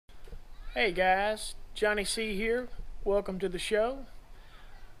Hey guys, Johnny C here. Welcome to the show.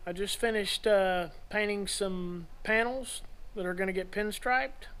 I just finished painting some panels that are going to get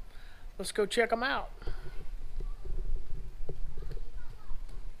pinstriped. Let's go check them out.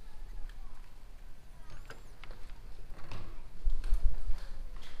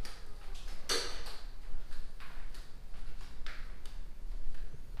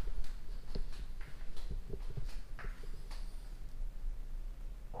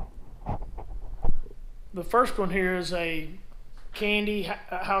 The first one here is a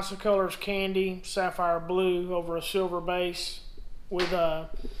House of Colors candy sapphire blue over a silver base with a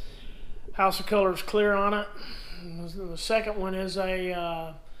House of Colors clear on it. The second one is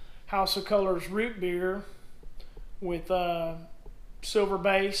a House of Colors root beer with a silver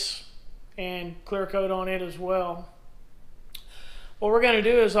base and clear coat on it as well. What we're going to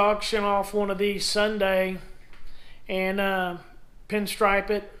do is auction off one of these Sunday and pinstripe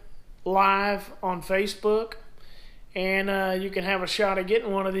it live on Facebook, and you can have a shot at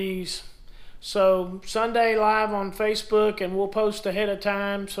getting one of these. So Sunday live on Facebook, and we'll post ahead of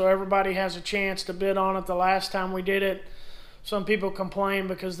time so everybody has a chance to bid on it. The last time we did it, some people complained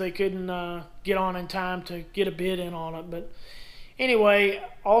because they couldn't get on in time to get a bid in on it. But anyway,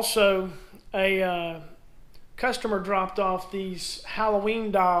 also a customer dropped off these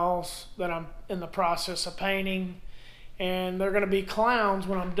Halloween dolls that I'm in the process of painting, and they're going to be clowns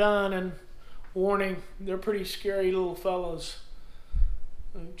when I'm done. And warning, they're pretty scary little fellas.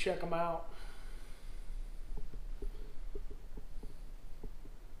 Check them out.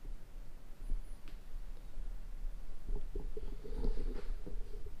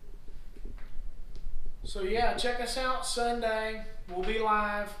 So yeah, check us out Sunday. We'll be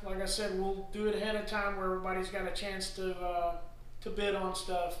live. Like I said, we'll do it ahead of time where everybody's got a chance to bid on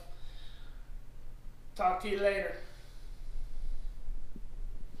stuff. Talk to you later.